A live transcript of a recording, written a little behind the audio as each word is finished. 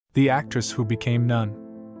the actress who became nun,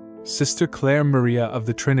 Sister Clare Maria of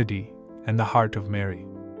the Trinity, and the Heart of Mary.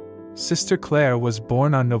 Sister Clare was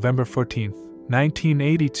born on November 14,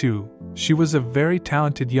 1982. She was a very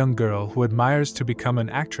talented young girl who admires to become an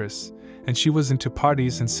actress, and she was into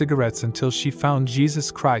parties and cigarettes until she found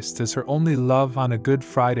Jesus Christ as her only love on a Good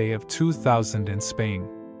Friday of 2000 in Spain.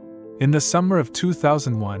 In the summer of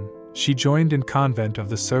 2001, she joined in convent of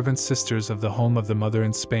the Servant Sisters of the Home of the Mother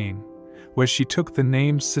in Spain, where she took the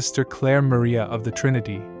names Sister Clare Maria of the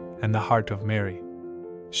Trinity and the Heart of Mary.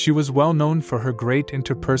 She was well known for her great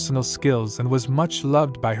interpersonal skills and was much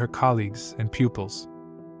loved by her colleagues and pupils.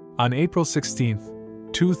 On April 16,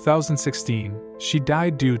 2016, she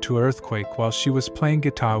died due to an earthquake while she was playing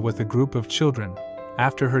guitar with a group of children.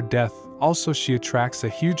 After her death, also she attracts a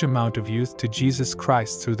huge amount of youth to Jesus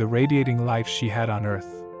Christ through the radiating life she had on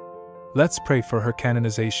earth. Let's pray for her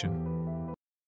canonization.